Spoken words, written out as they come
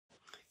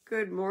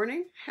Good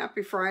morning.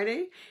 Happy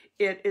Friday.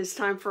 It is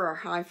time for our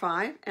high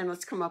five, and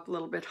let's come up a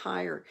little bit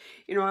higher.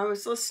 You know, I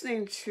was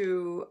listening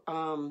to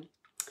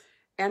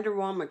Andrew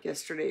Womack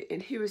yesterday,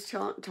 and he was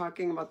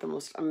talking about the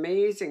most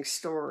amazing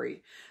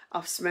story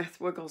of Smith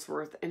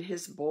Wigglesworth and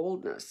his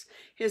boldness.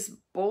 His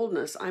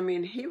boldness, I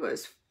mean, he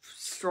was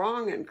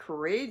strong and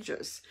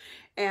courageous,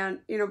 and,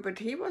 you know, but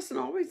he wasn't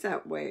always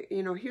that way.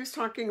 You know, he was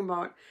talking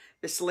about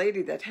this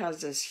lady that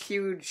has this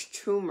huge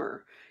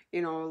tumor,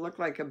 you know, looked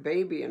like a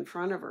baby in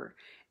front of her.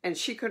 And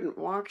she couldn't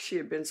walk. She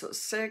had been so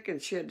sick, and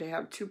she had to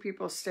have two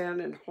people stand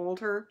and hold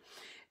her.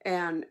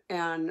 And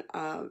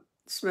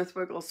Smith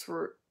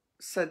Wigglesworth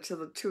said to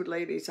the two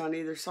ladies on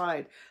either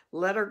side,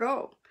 "Let her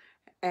go."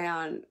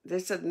 And they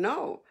said,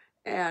 "No."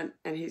 And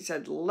he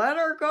said, "Let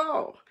her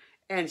go."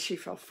 And she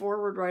fell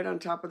forward right on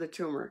top of the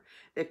tumor.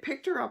 They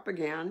picked her up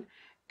again,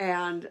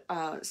 and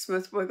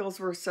Smith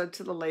Wigglesworth said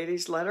to the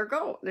ladies, "Let her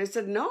go." They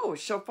said, "No,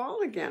 she'll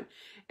fall again."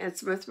 And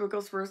Smith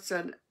Wigglesworth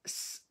said,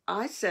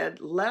 "I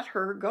said, let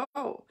her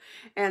go."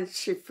 And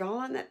she fell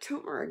on that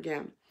tumor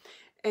again.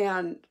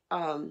 And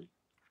then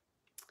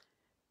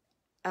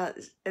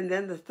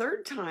the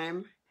third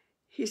time,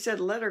 he said,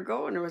 "Let her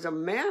go." And there was a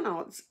man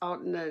out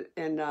in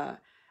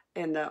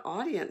the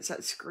audience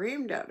that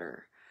screamed at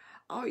her,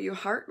 "Oh, you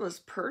heartless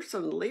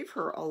person, leave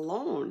her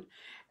alone."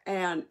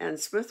 And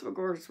Smith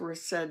Wigglesworth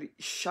said,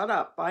 "Shut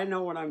up, I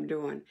know what I'm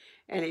doing."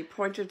 And he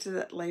pointed to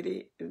that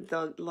lady,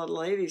 the little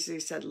ladies, he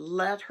said,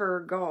 "Let her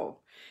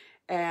go."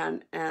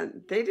 And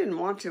they didn't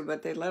want to,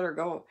 but they let her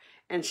go.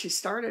 And she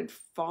started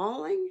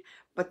falling,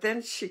 but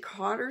then she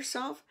caught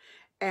herself,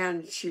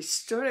 and she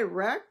stood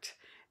erect,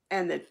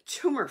 and the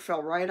tumor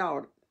fell right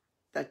out.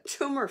 The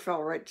tumor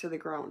fell right to the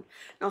ground.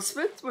 Now,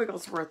 Smith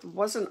Wigglesworth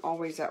wasn't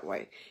always that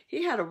way.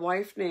 He had a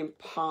wife named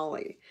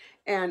Polly,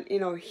 and, you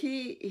know,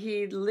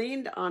 he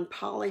leaned on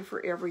Polly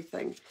for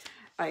everything.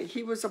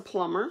 He was a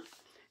plumber,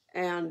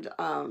 and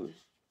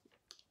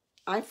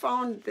I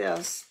found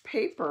this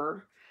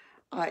paper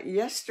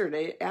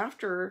yesterday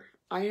after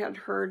I had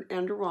heard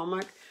Andrew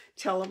Womack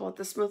tell about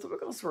the Smith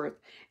Wigglesworth.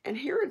 And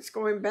here it's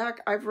going back.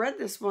 I've read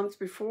this once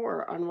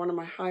before on one of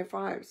my high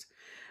fives.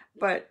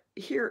 But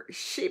here,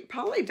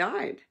 Polly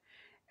died.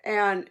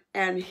 And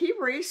he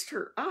raised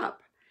her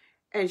up.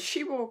 And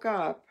she woke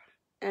up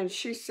and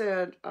she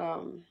said,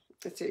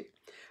 let's see.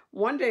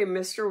 One day,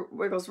 Mr.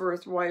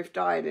 Wigglesworth's wife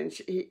died, and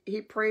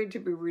he prayed to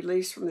be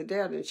released from the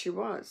dead, and she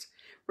was.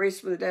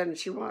 Raised from the dead, and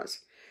she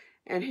was.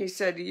 And he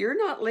said, "You're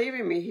not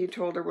leaving me," he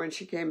told her when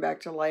she came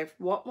back to life.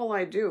 "What will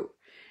I do?"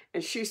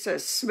 And she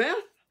says,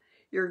 "Smith,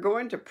 you're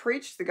going to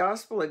preach the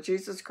gospel of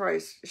Jesus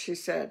Christ," she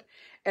said,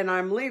 "and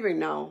I'm leaving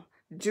now.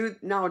 Do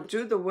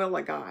the will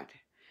of God."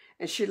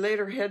 And she laid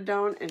her head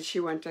down, and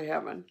she went to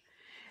heaven.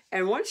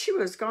 And once she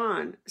was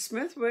gone,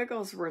 Smith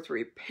Wigglesworth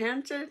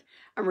repented.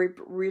 I'm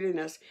reading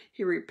this.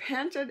 He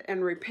repented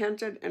and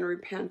repented and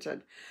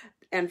repented,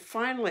 and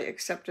finally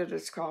accepted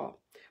his call.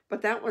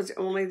 But that was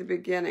only the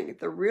beginning.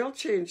 The real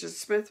change in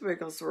Smith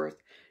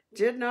Wigglesworth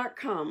did not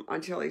come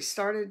until he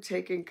started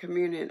taking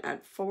communion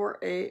at 4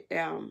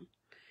 a.m.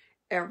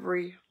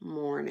 every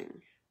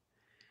morning.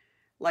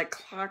 Like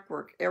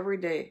clockwork, every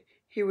day,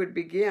 he would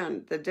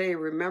begin the day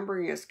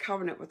remembering his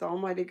covenant with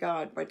Almighty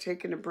God by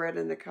taking the bread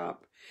and the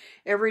cup.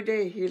 Every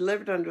day he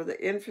lived under the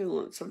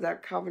influence of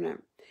that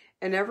covenant.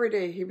 And every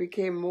day he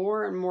became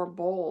more and more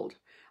bold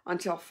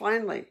until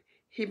finally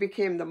he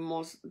became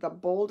the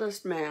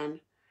boldest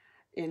man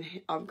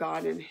of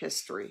God in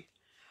history.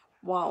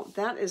 Wow,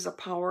 that is the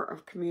power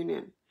of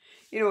communion.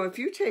 You know, if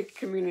you take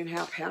communion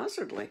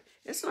haphazardly,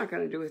 it's not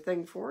going to do a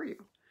thing for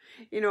you.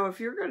 You know,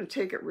 if you're going to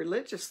take it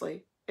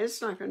religiously,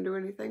 it's not going to do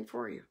anything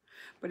for you.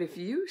 But if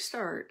you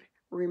start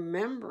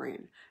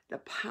remembering the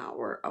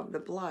power of the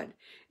blood,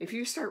 if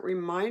you start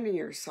reminding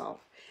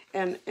yourself,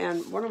 and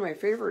one of my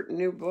favorite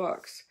new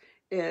books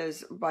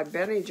is by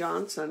Benny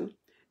Johnson.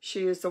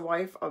 She is the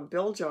wife of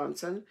Bill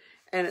Johnson,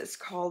 and it's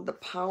called The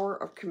Power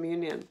of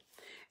Communion.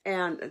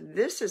 And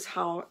this is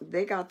how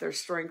they got their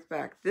strength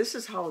back. This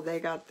is how they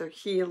got their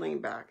healing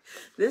back.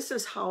 This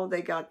is how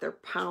they got their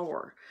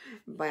power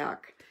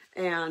back.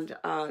 And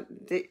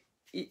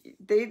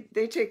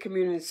they take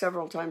communion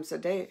several times a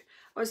day.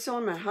 I was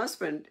telling my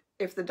husband,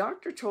 if the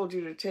doctor told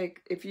you to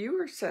take, if you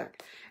were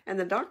sick and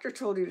the doctor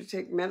told you to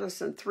take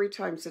medicine 3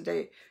 times a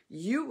day,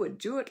 you would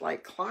do it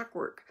like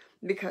clockwork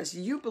because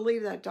you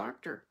believe that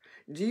doctor.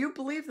 Do you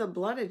believe the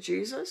blood of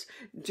Jesus?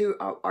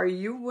 Are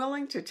you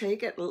willing to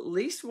take it at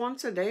least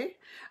once a day?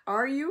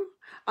 Are you?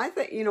 I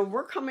think, you know,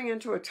 we're coming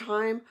into a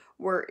time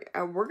where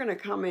we're going to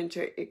come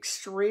into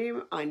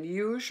extreme,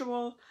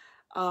 unusual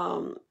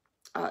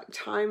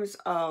times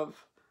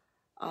of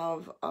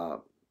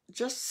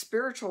just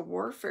spiritual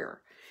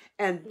warfare.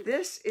 And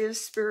this is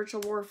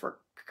spiritual warfare.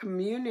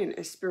 Communion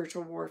is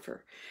spiritual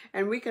warfare.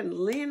 And we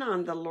can lean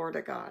on the Lord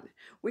of God.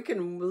 We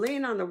can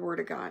lean on the Word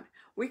of God.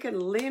 We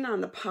can lean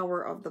on the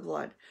power of the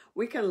blood.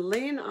 We can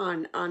lean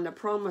on the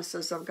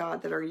promises of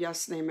God that are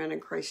yes and amen in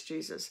Christ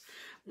Jesus.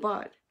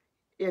 But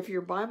if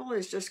your Bible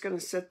is just going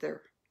to sit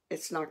there,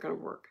 it's not going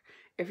to work.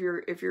 If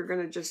you're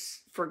going to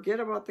just forget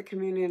about the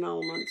communion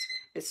elements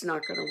it's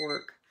not going to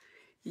work.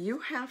 You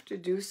have to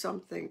do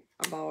something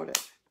about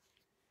it.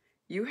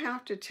 You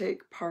have to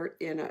take part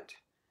in it.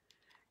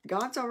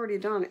 God's already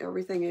done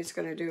everything he's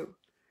going to do.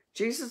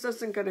 Jesus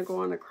isn't going to go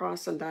on the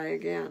cross and die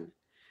again.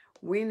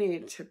 We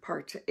need to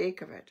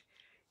partake of it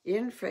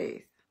in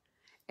faith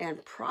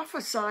and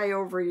prophesy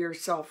over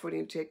yourself when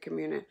you take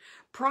communion.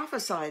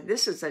 Prophesy,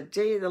 this is a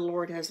day the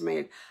Lord has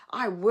made.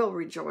 I will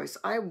rejoice.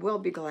 I will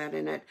be glad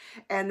in it.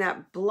 And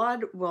that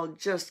blood will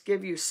just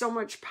give you so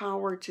much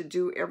power to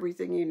do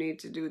everything you need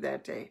to do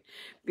that day.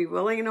 Be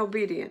willing and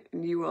obedient,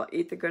 and you will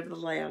eat the good of the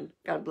land.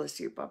 God bless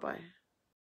you. Bye-bye.